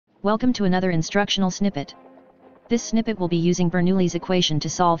Welcome to another instructional snippet. This snippet will be using Bernoulli's equation to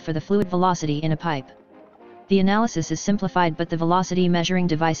solve for the fluid velocity in a pipe. The analysis is simplified but the velocity measuring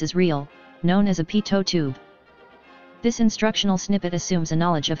device is real, known as a Pitot tube. This instructional snippet assumes a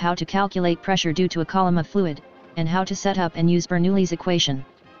knowledge of how to calculate pressure due to a column of fluid, and how to set up and use Bernoulli's equation.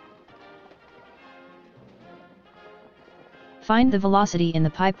 Find the velocity in the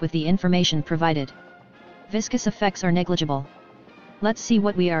pipe with the information provided. Viscous effects are negligible. Let's see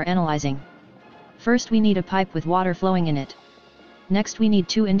what we are analyzing. First we need a pipe with water flowing in it. Next we need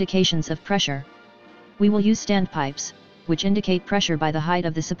two indications of pressure. We will use standpipes, which indicate pressure by the height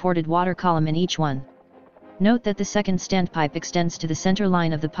of the supported water column in each one. Note that the second standpipe extends to the center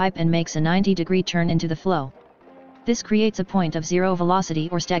line of the pipe and makes a 90-degree turn into the flow. This creates a point of zero velocity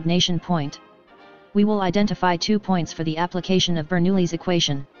or stagnation point. We will identify 2 points for the application of Bernoulli's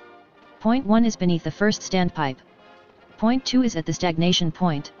equation. Point 1 is beneath the first standpipe. Point 2 is at the stagnation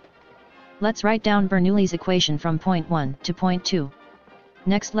point. Let's write down Bernoulli's equation from point 1 to point 2.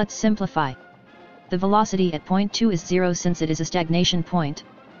 Next let's simplify. The velocity at point 2 is 0 since it is a stagnation point.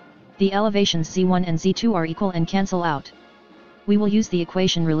 The elevations z1 and z2 are equal and cancel out. We will use the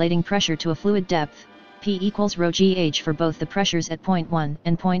equation relating pressure to a fluid depth, P equals rho gh for both the pressures at point 1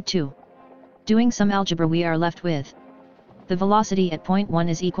 and point 2. Doing some algebra we are left with. The velocity at point 1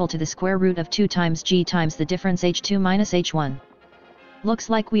 is equal to the square root of 2 times g times the difference h2 minus h1. Looks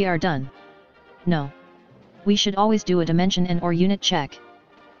like we are done. No. We should always do a dimension and or unit check.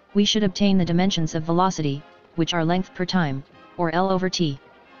 We should obtain the dimensions of velocity, which are length per time, or L over t.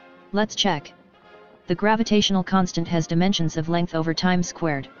 Let's check. The gravitational constant has dimensions of length over time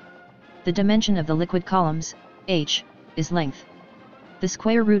squared. The dimension of the liquid columns, h, is length. The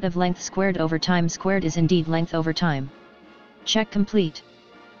square root of length squared over time squared is indeed length over time. Check complete.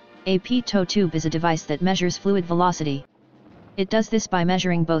 A Pitot tube is a device that measures fluid velocity. It does this by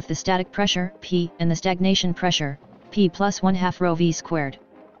measuring both the static pressure, P, and the stagnation pressure, P plus 1/2 rho v squared.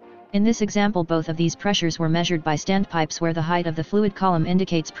 In this example both of these pressures were measured by standpipes where the height of the fluid column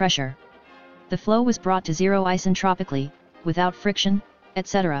indicates pressure. The flow was brought to zero isentropically, without friction,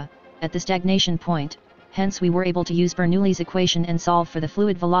 etc., at the stagnation point, hence we were able to use Bernoulli's equation and solve for the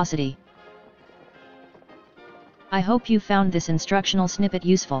fluid velocity. I hope you found this instructional snippet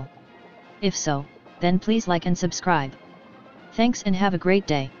useful. If so, then please like and subscribe. Thanks and have a great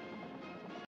day.